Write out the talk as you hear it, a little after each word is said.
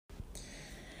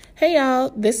Hey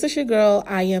y'all, this is your girl.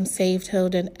 I am Saved,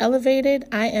 Healed, and Elevated.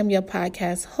 I am your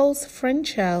podcast host,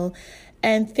 Frenchelle,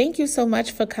 and thank you so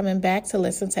much for coming back to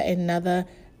listen to another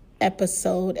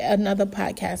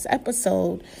podcast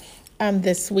episode.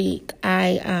 This week,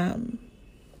 I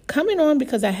coming on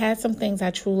because I had some things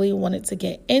I truly wanted to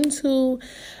get into.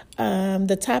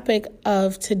 The topic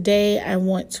of today, I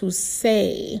want to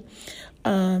say,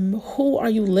 who are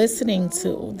you listening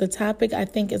to? The topic I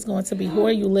think is going to be, who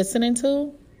are you listening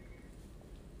to?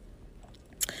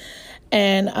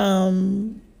 And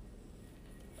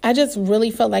I just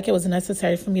really felt like it was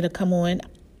necessary for me to come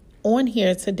on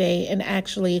here today and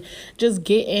actually just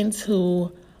get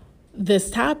into this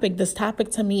topic. This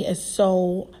topic to me is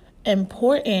so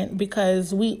important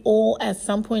because we all at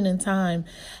some point in time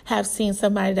have seen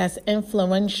somebody that's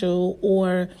influential,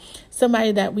 or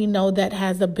somebody that we know that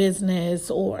has a business,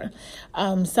 or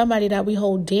somebody that we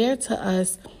hold dear to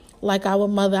us, like our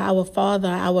mother, our father,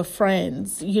 our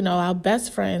friends, our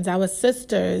best friends, our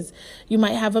sisters. You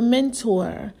might have a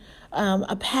mentor,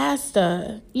 a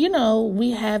pastor.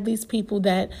 We have these people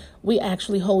that we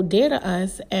actually hold dear to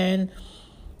us. And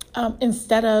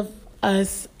instead of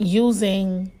us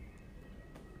using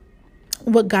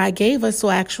what God gave us,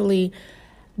 so actually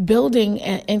building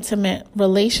an intimate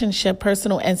relationship,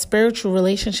 personal and spiritual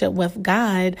relationship with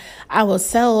God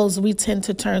ourselves, we tend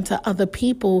to turn to other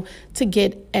people to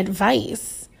get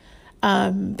advice.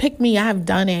 Pick me, I've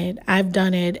done it.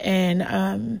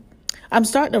 And I'm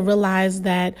starting to realize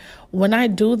that when I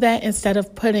do that, instead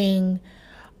of putting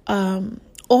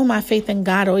all my faith in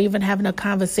God, or even having a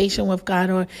conversation with God,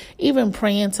 or even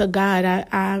praying to God,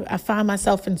 I find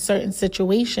myself in certain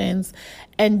situations.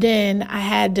 And then I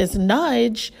had this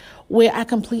nudge where I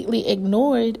completely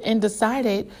ignored and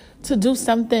decided to do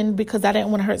something because I didn't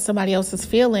want to hurt somebody else's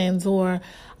feelings, or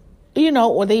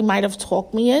they might have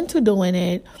talked me into doing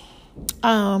it.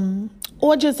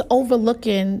 Or just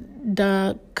overlooking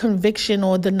the conviction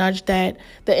or the nudge, that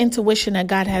the intuition that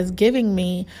God has given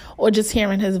me, or just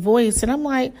hearing his voice. And I'm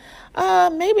like,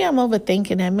 maybe I'm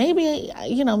overthinking it.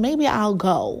 Maybe I'll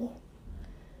go.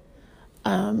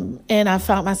 And I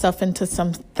found myself into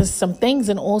some things,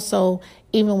 and also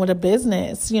even with a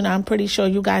business. I'm pretty sure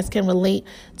you guys can relate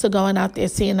to going out there,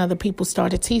 seeing other people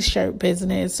start a t-shirt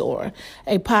business, or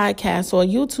a podcast, or a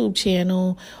YouTube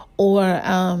channel, or,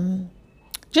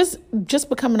 just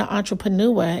becoming an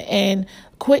entrepreneur and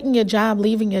quitting your job,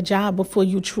 leaving your job before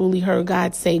you truly heard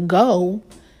God say go,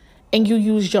 and you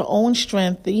used your own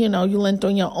strength. You lent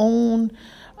on your own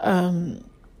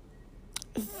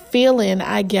feeling,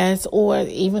 I guess, or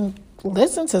even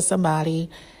listen to somebody,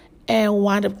 and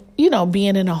wind up,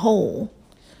 being in a hole.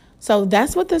 So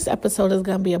that's what this episode is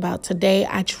going to be about today.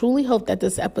 I truly hope that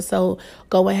this episode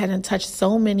go ahead and touch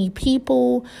so many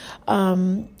people.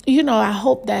 I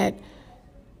hope that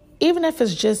even if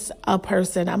it's just a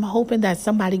person, I'm hoping that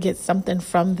somebody gets something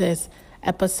from this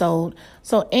episode.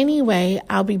 So anyway,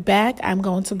 I'll be back. I'm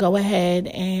going to go ahead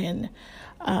and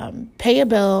pay a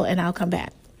bill, and I'll come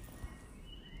back.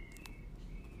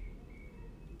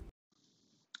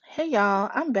 Hey, y'all,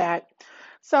 I'm back.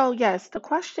 So yes, the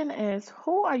question is,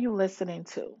 who are you listening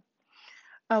to?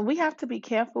 We have to be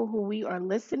careful who we are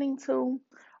listening to.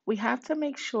 We have to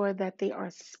make sure that they are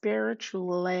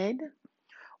spiritual led.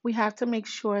 We have to make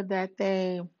sure that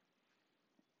they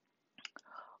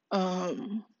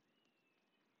um,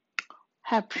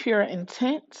 have pure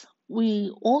intent.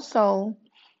 We also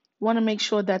want to make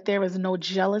sure that there is no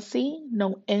jealousy,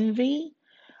 no envy.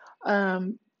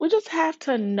 We just have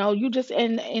to know. You just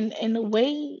in the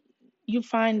way you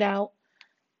find out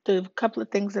the couple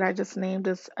of things that I just named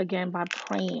is, again, by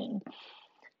praying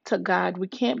to God. We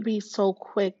can't be so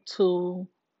quick to.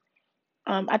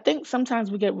 I think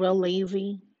sometimes we get real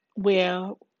lazy,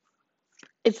 where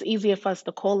it's easier for us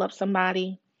to call up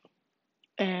somebody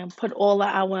and put all of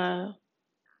our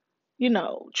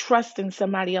trust in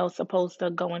somebody else, opposed to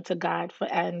going to God for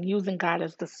and using God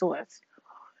as the source.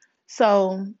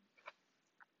 So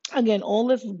again, all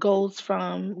this goes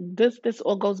from this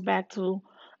all goes back to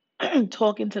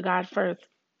talking to God first.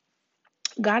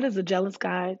 God is a jealous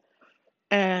God,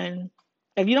 and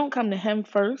if you don't come to him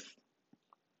first,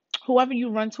 whoever you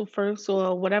run to first,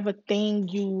 or whatever thing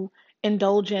you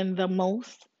indulge in the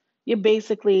most, you're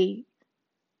basically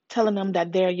telling them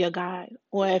that they're your God.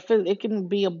 Or if it can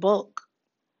be a book,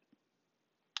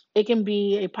 it can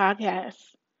be a podcast,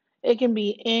 it can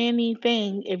be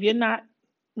anything. If you're not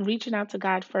reaching out to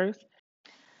God first,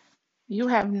 you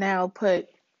have now put,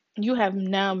 you have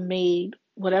now made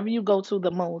whatever you go to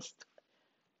the most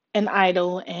an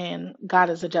idol, and God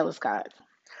is a jealous God.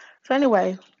 So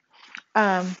anyway,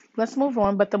 let's move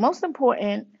on. But the most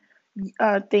important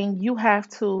thing, you have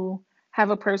to have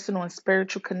a personal and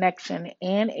spiritual connection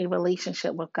and a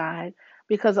relationship with God,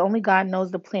 because only God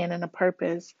knows the plan and the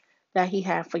purpose that He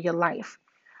had for your life.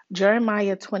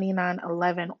 Jeremiah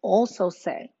 29:11 also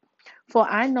say, "For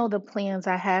I know the plans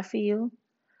I have for you,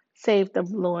 save the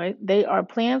Lord. They are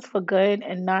plans for good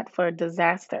and not for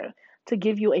disaster, to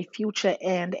give you a future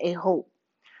and a hope."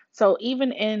 So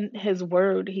even in his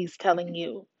word, he's telling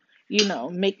you,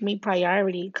 make me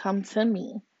priority, come to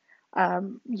me.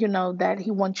 That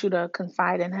he wants you to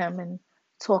confide in him and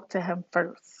talk to him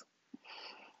first.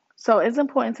 So it's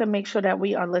important to make sure that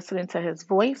we are listening to his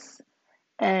voice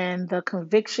and the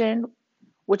conviction,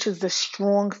 which is the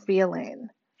strong feeling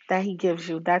that he gives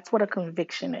you. That's what a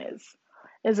conviction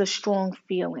is a strong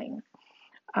feeling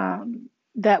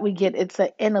that we get. It's an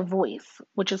inner voice,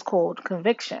 which is called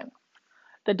conviction.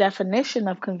 The definition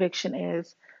of conviction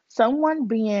is someone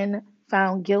being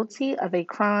found guilty of a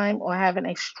crime or having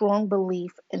a strong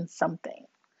belief in something.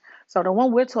 So the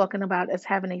one we're talking about is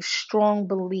having a strong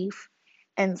belief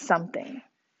in something.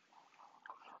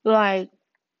 Like,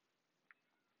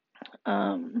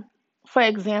 um, for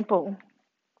example,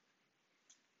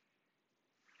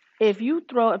 if you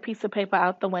throw a piece of paper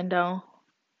out the window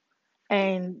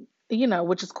and,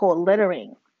 which is called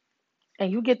littering,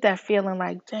 and you get that feeling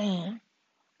like, damn,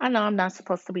 I know I'm not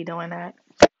supposed to be doing that,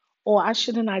 or I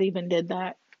should have not even did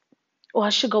that, or I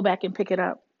should go back and pick it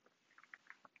up.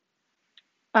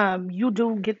 You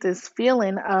do get this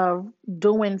feeling of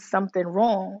doing something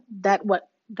wrong. That's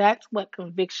what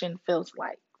conviction feels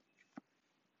like.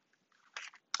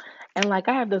 And like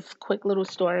I have this quick little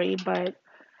story, but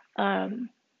um,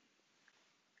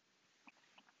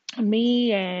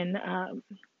 me and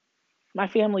my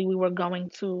family, we were going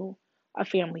to a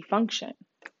family function,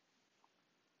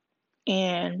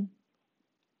 and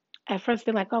at first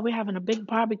they're like, "Oh, we're having a big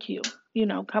barbecue.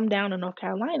 Come down to North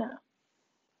Carolina."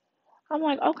 I'm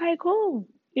like, "Okay, cool."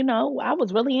 I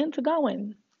was really into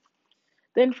going.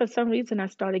 Then for some reason, I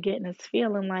started getting this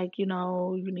feeling like, you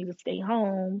need to stay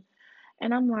home.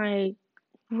 And I'm like,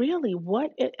 really?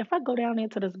 What if I go down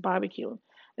into this barbecue?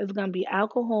 It's gonna be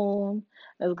alcohol,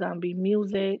 it's gonna be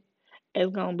music,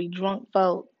 it's gonna be drunk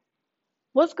folk.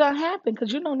 What's gonna happen?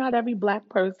 Because not every black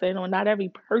person or not every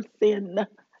person,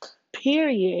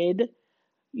 period,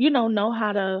 know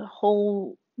how to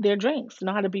hold their drinks,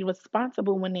 know how to be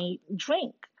responsible when they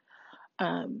drink.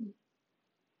 Um,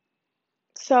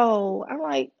 So I'm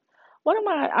like, what am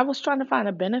I was trying to find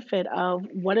a benefit of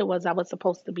what it was I was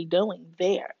supposed to be doing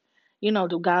there.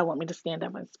 Do God want me to stand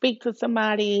up and speak to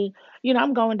somebody?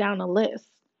 I'm going down the list.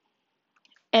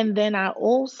 And then I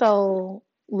also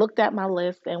looked at my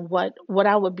list and what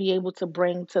I would be able to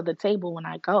bring to the table when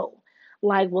I go.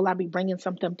 Like, will I be bringing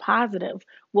something positive?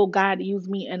 Will God use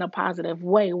me in a positive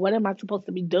way? What am I supposed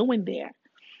to be doing there?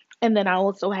 And then I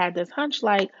also had this hunch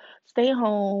like, stay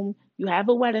home, you have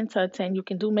a wedding to attend, you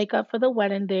can do makeup for the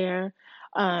wedding there.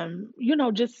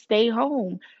 Just stay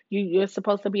home. You're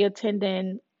supposed to be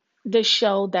attending this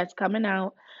show that's coming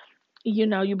out.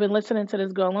 You've been listening to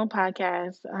this girl on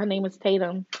podcast. Her name is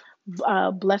Tatum,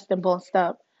 Blessed and Bossed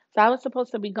Up. So I was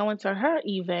supposed to be going to her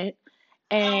event,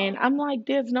 and I'm like,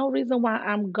 there's no reason why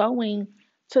I'm going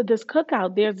to this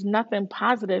cookout. There's nothing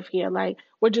positive here. Like,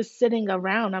 we're just sitting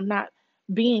around. I'm not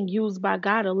being used by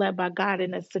God or led by God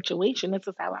in this situation. This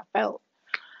is how I felt.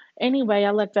 Anyway,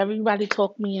 I let everybody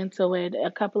talk me into it.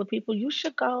 A couple of people, you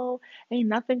should go. Ain't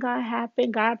nothing gonna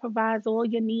happen. God provides all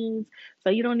your needs, so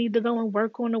you don't need to go and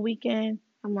work on the weekend.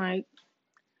 I'm like,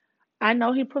 I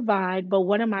know He provide, but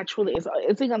what am I truly?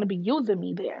 Is He gonna be using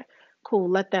me there? Cool,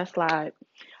 let that slide.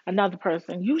 Another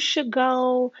person, you should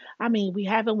go. I mean, we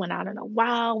haven't went out in a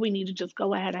while. We need to just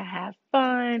go ahead and have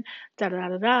fun. Da da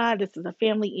da da. This is a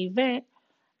family event.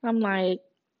 I'm like,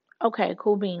 okay,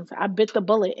 cool beans. I bit the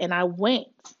bullet and I went.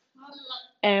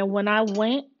 And when I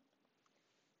went,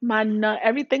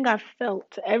 everything I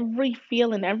felt, every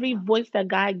feeling, every voice that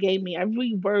God gave me,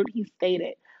 every word He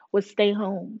stated was stay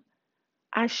home.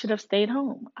 I should have stayed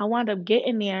home. I wound up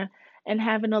getting there and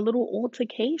having a little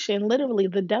altercation. Literally,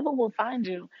 the devil will find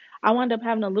you. I wound up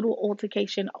having a little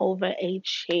altercation over a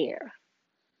chair.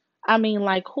 I mean,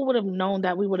 like, who would have known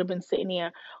that we would have been sitting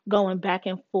here going back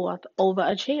and forth over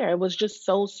a chair? It was just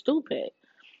so stupid.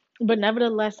 But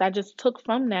nevertheless, I just took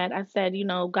from that. I said,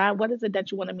 God, what is it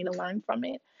that you wanted me to learn from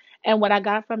it? And what I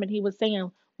got from it, He was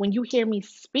saying, when you hear me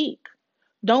speak,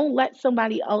 don't let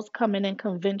somebody else come in and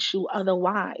convince you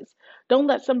otherwise. Don't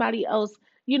let somebody else,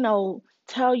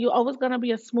 tell you, oh, it's going to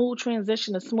be a smooth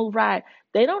transition, a smooth ride.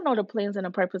 They don't know the plans and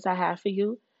the purpose I have for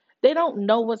you. They don't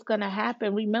know what's going to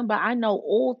happen. Remember, I know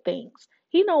all things.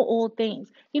 He know all things.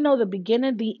 He know the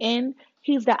beginning, the end.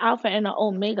 He's the Alpha and the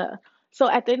Omega. So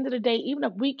at the end of the day, even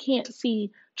if we can't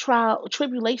see trial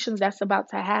tribulations that's about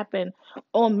to happen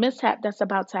or mishap that's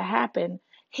about to happen,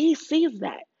 he sees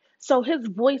that. So his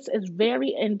voice is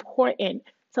very important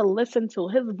to listen to.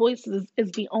 His voice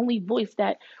is the only voice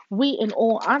that we, in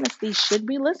all honesty, should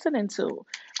be listening to.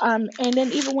 And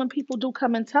then even when people do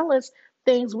come and tell us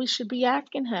things, we should be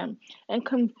asking him and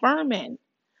confirming,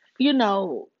 you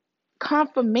know,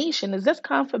 confirmation. Is this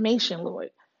confirmation, Lord?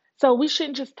 So we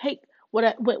shouldn't just take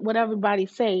what everybody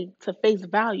say to face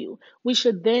value. We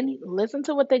should then listen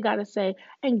to what they got to say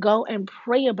and go and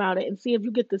pray about it and see if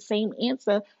you get the same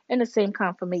answer and the same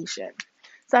confirmation.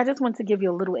 So I just want to give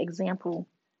you a little example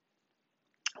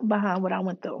behind what I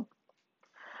went through.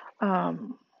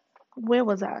 Um, where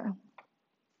was I?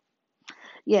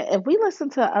 Yeah, if we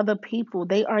listen to other people,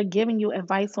 they are giving you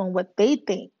advice on what they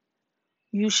think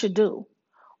you should do,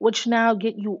 which now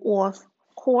get you off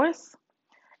course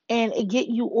and it get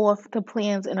you off the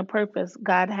plans and the purpose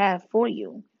God have for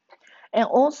you. And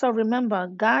also remember,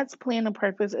 God's plan and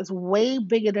purpose is way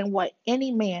bigger than what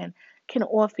any man can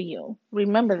offer you.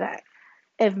 Remember that.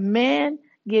 If men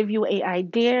give you an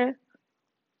idea,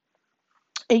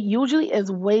 it usually is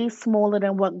way smaller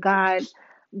than what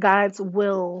God's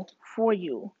will for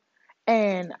you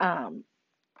and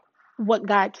what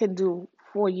God can do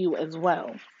for you as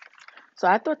well. So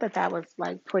I thought that that was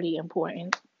like pretty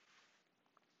important.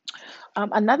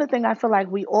 Another thing I feel like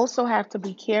we also have to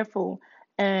be careful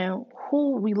and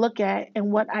who we look at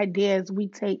and what ideas we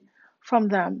take from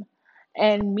them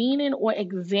and meaning or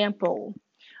example.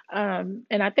 And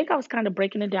I think I was kind of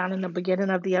breaking it down in the beginning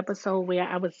of the episode where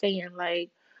I was saying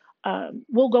like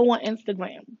we'll go on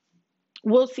Instagram.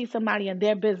 We'll see somebody in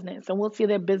their business and we'll see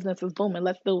their business is booming.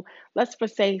 Let's for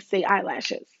say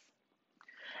eyelashes.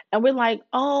 And we're like,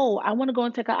 oh, I want to go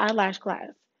and take an eyelash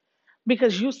class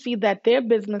because you see that their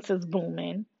business is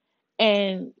booming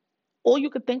and all you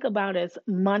could think about is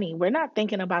money. We're not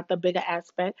thinking about the bigger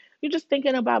aspect. You're just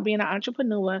thinking about being an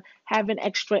entrepreneur, having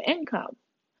extra income.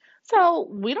 So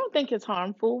we don't think it's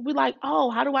harmful. We like, oh,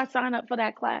 how do I sign up for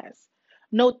that class?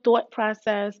 No thought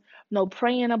process, no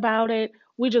praying about it.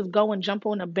 We just go and jump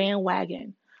on a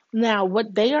bandwagon. Now,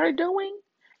 what they are doing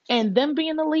and them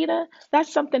being a leader,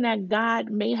 that's something that God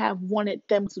may have wanted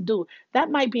them to do. That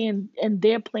might be in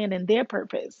their plan and their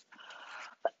purpose.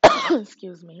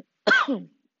 Excuse me.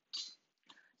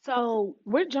 So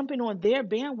we're jumping on their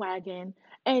bandwagon,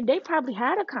 and they probably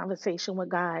had a conversation with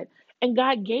God, and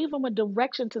God gave them a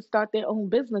direction to start their own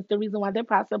business. The reason why they're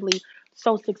possibly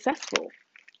so successful,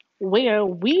 where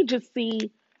we just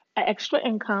see an extra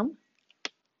income,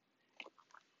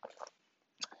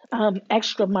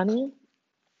 extra money,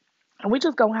 and we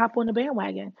just gonna hop on the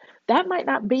bandwagon. That might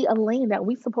not be a lane that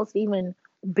we supposed to even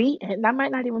be in. That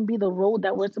might not even be the road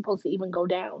that we're supposed to even go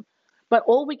down. But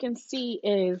all we can see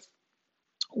is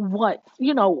what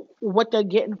they're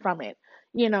getting from it.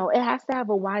 It has to have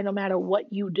a why. No matter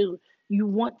what you do, you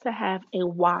want to have a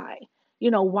why.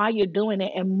 Why you're doing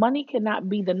it, and money cannot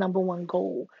be the number one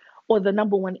goal or the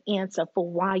number one answer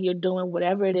for why you're doing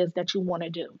whatever it is that you want to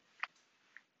do.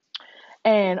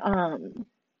 And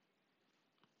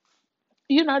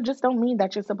just don't mean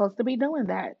that you're supposed to be doing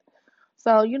that.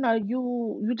 So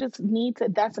you just need to.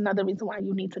 That's another reason why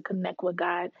you need to connect with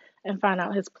God and find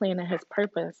out His plan and His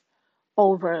purpose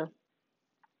over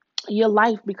your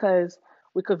life, because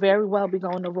we could very well be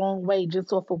going the wrong way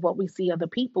just off of what we see other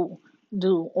people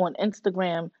do on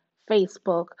Instagram,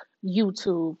 Facebook,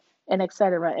 YouTube, and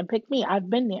etc. And pick me, I've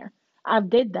been there. I've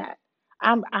did that.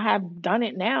 I have done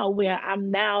it now where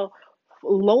I'm now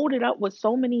loaded up with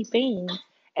so many things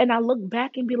and I look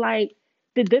back and be like,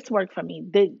 did this work for me?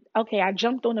 Did Okay, I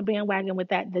jumped on the bandwagon with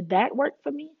that. Did that work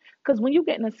for me? Because when you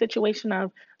get in a situation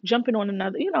of jumping on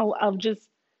another, of just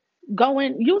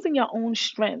going using your own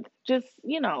strength, just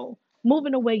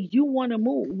moving the way you want to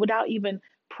move without even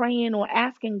praying or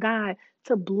asking God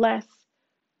to bless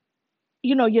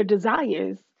your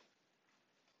desires,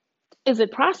 is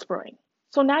it prospering?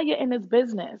 So now you're in this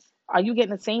business, are you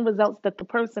getting the same results that the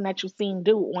person that you've seen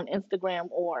do on Instagram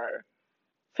or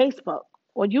Facebook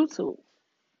or YouTube?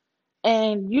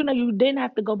 And you then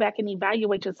have to go back and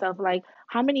evaluate yourself, like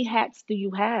how many hats do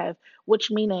you have, which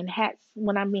meaning hats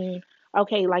when I mean,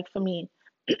 okay, like for me,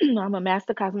 I'm a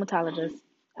master cosmetologist,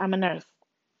 I'm a nurse,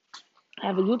 I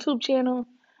have a YouTube channel,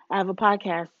 I have a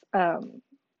podcast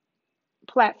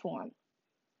platform,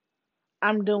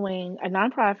 I'm doing a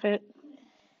nonprofit,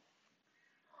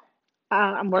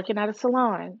 I'm working at a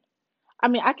salon. I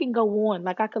mean, I can go on,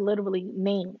 like I could literally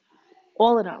name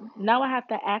all of them. Now I have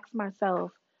to ask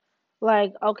myself,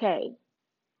 like, okay,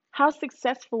 how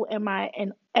successful am I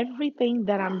in everything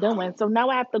that I'm doing? So now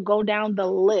I have to go down the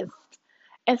list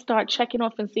and start checking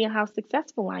off and seeing how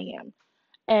successful I am.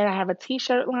 And I have a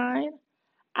t-shirt line.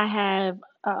 I have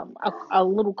a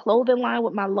little clothing line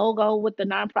with my logo, with the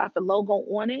nonprofit logo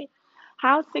on it.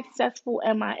 How successful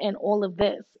am I in all of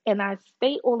this? And I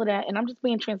state all of that, and I'm just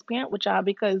being transparent with y'all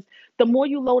because the more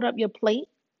you load up your plate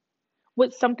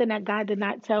with something that God did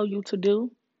not tell you to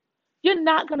do, you're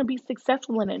not going to be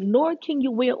successful in it, nor can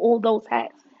you wear all those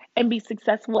hats and be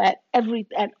successful at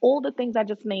all the things I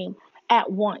just named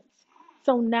at once.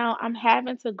 So now I'm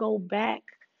having to go back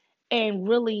and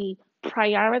really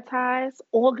prioritize,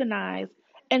 organize,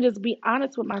 and just be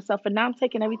honest with myself. And now I'm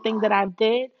taking everything that I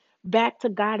did back to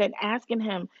God and asking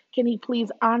Him, can He please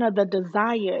honor the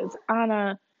desires,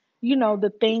 honor,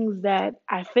 the things that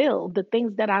I feel, the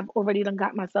things that I've already done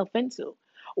got myself into,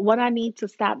 what I need to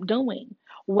stop doing,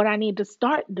 what I need to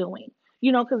start doing.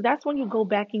 Because that's when you go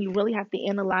back and you really have to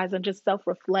analyze and just self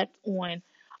reflect on,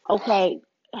 okay,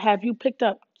 have you picked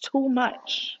up too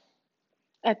much?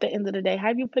 At the end of the day?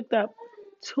 Have you picked up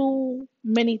too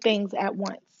many things at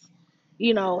once?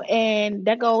 And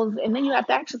that goes, and then you have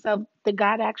to ask yourself, did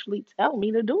God actually tell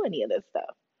me to do any of this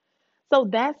stuff? So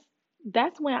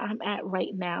that's where I'm at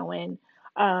right now. And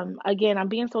again, I'm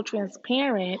being so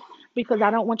transparent because I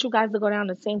don't want you guys to go down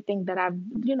the same thing that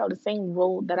the same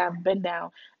road that I've been down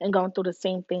and going through the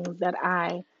same things that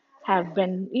I have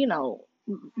been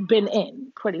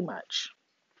in pretty much.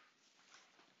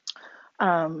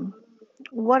 Um,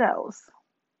 what else?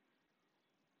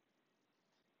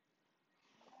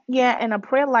 Yeah, and a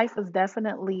prayer life is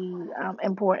definitely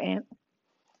important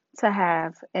to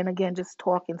have. And again, just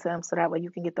talking to him so that way you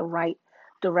can get the right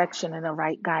direction and the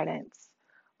right guidance,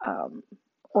 um,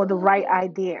 or the right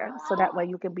idea, so that way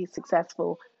you can be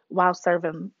successful while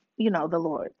serving, the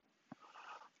Lord.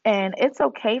 And it's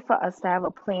okay for us to have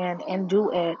a plan and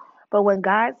do it. But when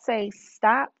God says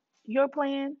stop your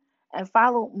plan and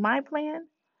follow my plan,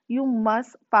 you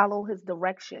must follow his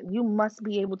direction. You must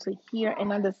be able to hear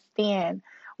and understand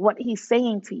what he's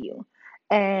saying to you.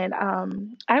 And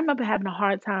I remember having a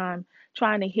hard time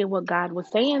trying to hear what God was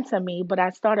saying to me, but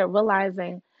I started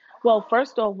realizing, well,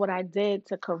 first off, what I did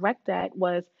to correct that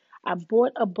was I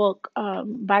bought a book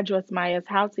by Joyce Myers,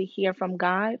 How to Hear from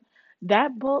God.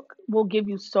 That book will give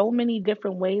you so many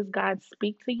different ways God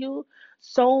speaks to you,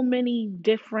 so many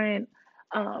different,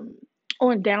 um,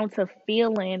 on down to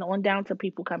feeling, on down to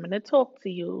people coming to talk to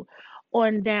you,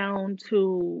 on down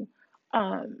to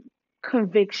um,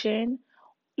 conviction.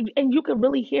 And you can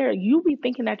really hear it. You be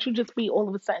thinking that you just be all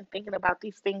of a sudden thinking about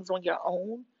these things on your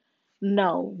own.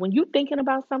 No, when you thinking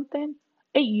about something,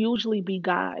 it usually be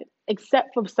God,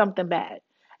 except for something bad.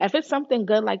 If it's something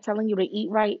good, like telling you to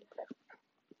eat right,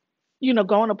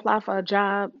 go and apply for a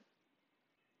job,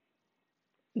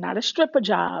 not a stripper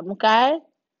job, okay?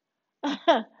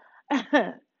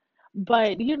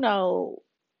 But and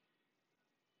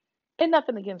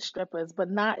nothing against strippers, but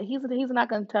not he's not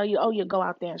gonna tell you, oh, you go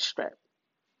out there and strip.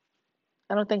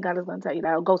 I don't think God is gonna tell you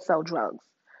that. Or go sell drugs.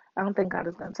 I don't think God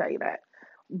is gonna tell you that.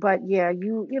 But yeah,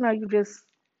 you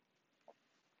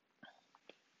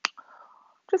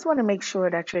just want to make sure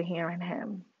that you're hearing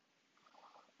him.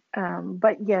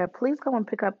 But yeah, please go and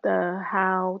pick up the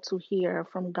How to Hear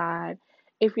from God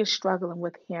if you're struggling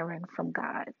with hearing from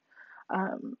God,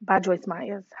 by Joyce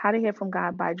Myers. How to Hear from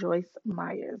God by Joyce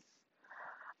Myers.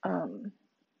 Um,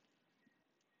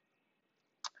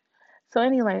 so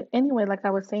anyway, like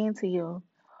I was saying to you,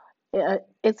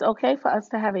 it's okay for us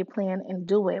to have a plan and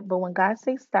do it, but when God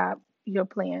says stop your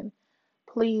plan,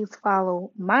 please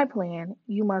follow my plan.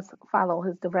 You must follow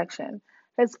His direction,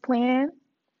 His plan,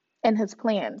 and His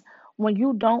plan. When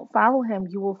you don't follow Him,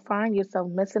 you will find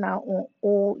yourself missing out on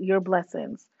all your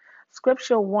blessings.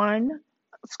 Scripture 1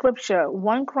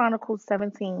 Chronicles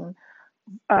 17,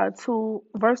 2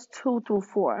 verse 2 through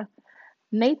 4.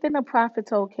 Nathan the prophet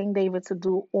told King David to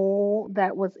do all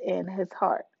that was in his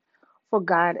heart, for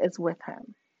God is with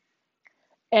him.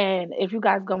 And if you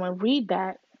guys go and read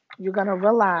that, you're gonna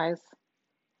realize.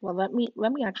 Well, let me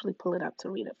actually pull it up to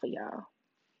read it for y'all.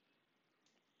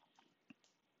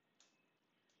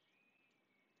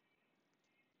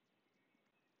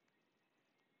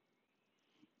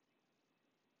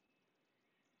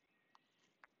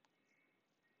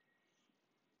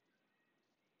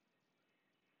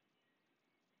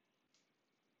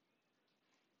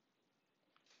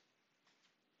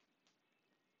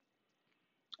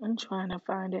 I'm trying to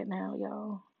find it now,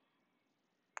 y'all.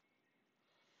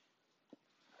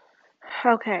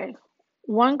 Okay.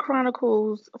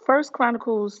 First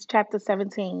Chronicles chapter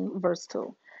 17, verse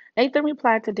 2. Nathan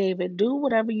replied to David, do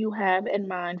whatever you have in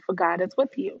mind, for God is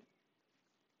with you.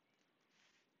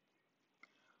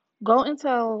 Go and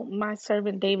tell my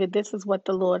servant David, this is what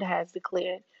the Lord has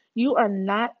declared. You are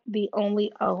not the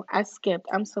only. Oh, I skipped.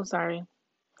 I'm so sorry.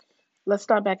 Let's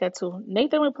start back at 2.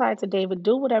 Nathan replied to David,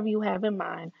 do whatever you have in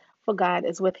mind, for God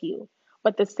is with you.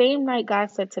 But the same night,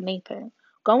 God said to Nathan,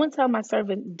 go and tell my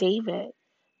servant David,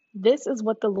 this is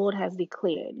what the Lord has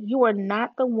declared. You are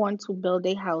not the one to build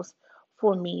a house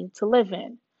for me to live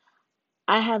in.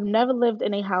 I have never lived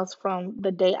in a house from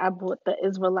the day I brought the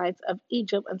Israelites of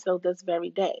Egypt until this very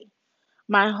day.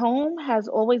 My home has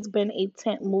always been a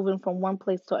tent moving from one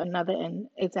place to another in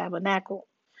a tabernacle.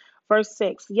 Verse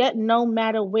 6. Yet no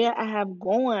matter where I have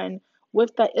gone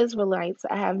with the Israelites,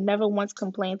 I have never once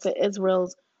complained to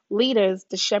Israel's leaders,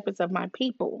 the shepherds of my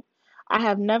people. I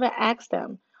have never asked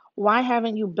them, why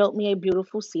haven't you built me a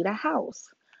beautiful cedar house?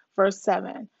 Verse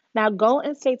 7. Now go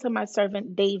and say to my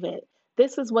servant David,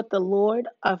 this is what the Lord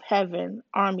of heaven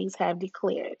armies have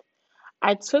declared.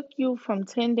 I took you from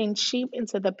tending sheep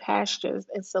into the pastures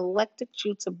and selected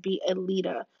you to be a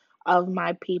leader of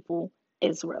my people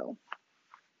Israel.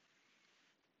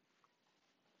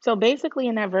 So basically,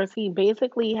 in that verse, he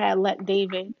basically had let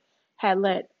David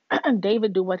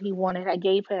do what he wanted. I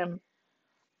gave him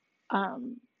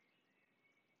um,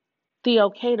 the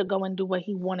okay to go and do what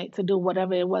he wanted to do,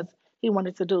 whatever it was he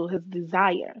wanted to do, his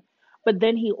desire. But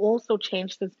then he also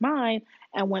changed his mind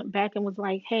and went back and was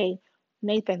like, hey,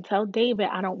 Nathan, tell David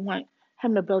I don't want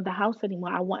him to build the house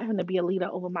anymore. I want him to be a leader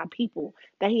over my people,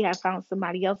 that he had found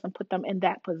somebody else and put them in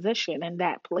that position, in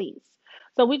that place.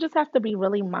 So we just have to be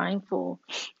really mindful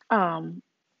um,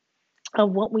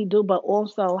 of what we do, but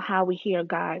also how we hear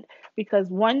God. Because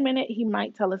one minute He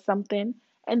might tell us something,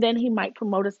 and then He might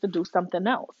promote us to do something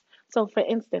else. So, for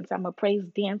instance, I'm a praise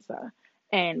dancer,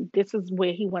 and this is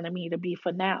where He wanted me to be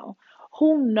for now.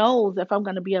 Who knows if I'm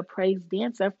going to be a praise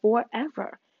dancer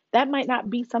forever? That might not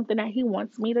be something that He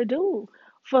wants me to do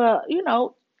for,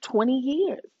 20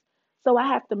 years. So I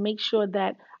have to make sure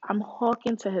that I'm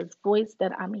hearkening to His voice,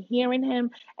 that I'm hearing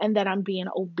Him, and that I'm being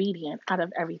obedient out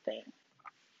of everything.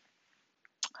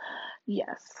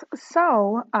 Yes.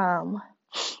 So,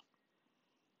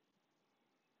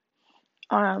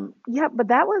 yeah, but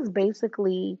that was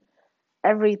basically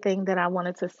everything that I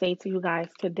wanted to say to you guys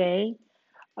today.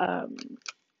 Um,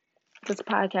 this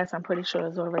podcast, I'm pretty sure,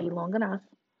 is already long enough,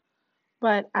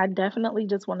 but I definitely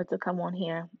just wanted to come on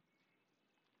here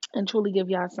and truly give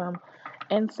y'all some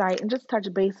insight and just touch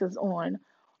bases on,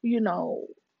 you know,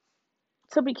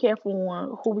 to be careful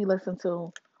on who we listen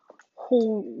to,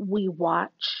 who we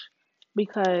watch,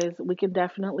 because we can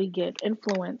definitely get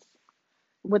influenced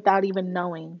without even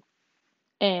knowing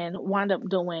and wind up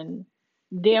doing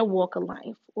their walk of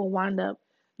life or wind up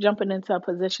jumping into a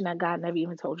position that God never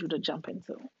even told you to jump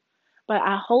into. But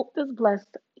I hope this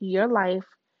blessed your life.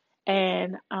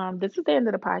 And this is the end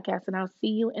of the podcast, and I'll see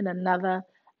you in another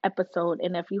episode.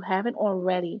 And if you haven't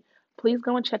already, please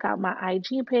go and check out my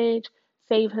IG page,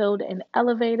 Save Healed and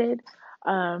Elevated.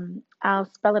 I'll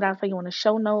spell it out for you in the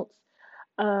show notes.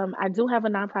 I do have a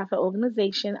nonprofit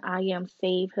organization. I am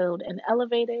Save Healed and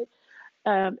Elevated.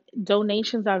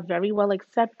 Donations are very well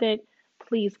accepted.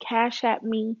 Please cash at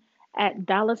me at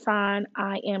dollar sign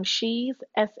I am she's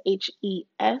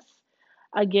SHES.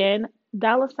 Again,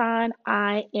 dollar sign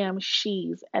I am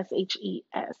she's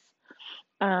SHES.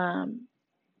 Um,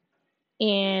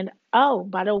 and oh,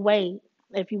 by the way,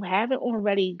 if you haven't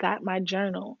already got my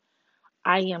journal,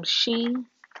 I am she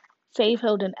Save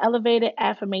Healed and Elevated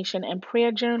Affirmation and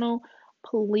Prayer Journal.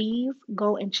 Please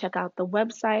go and check out the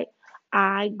website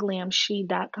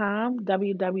iglamshe.com,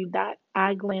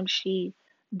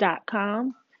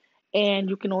 www.iglamshe.com. And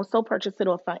you can also purchase it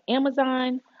off of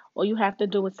Amazon. All you have to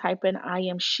do is type in I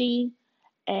am she,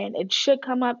 and it should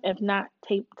come up. If not,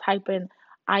 type in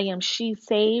I am she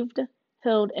saved,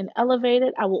 healed, and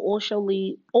elevated. I will also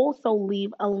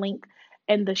leave a link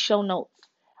in the show notes.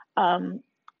 Um,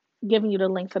 Giving you the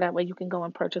link so that way you can go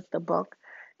and purchase the book.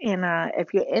 And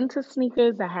if you're into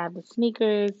sneakers, I have the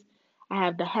sneakers, I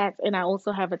have the hats, and I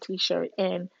also have a t-shirt.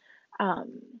 And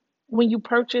um, when you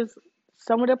purchase,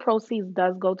 some of the proceeds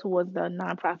does go towards the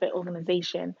nonprofit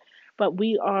organization. But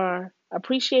we are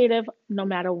appreciative no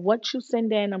matter what you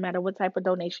send in, no matter what type of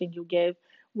donation you give.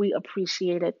 We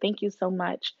appreciate it. Thank you so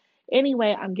much.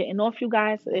 Anyway, I'm getting off, you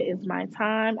guys. It is my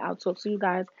time. I'll talk to you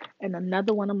guys in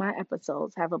another one of my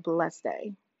episodes. Have a blessed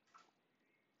day.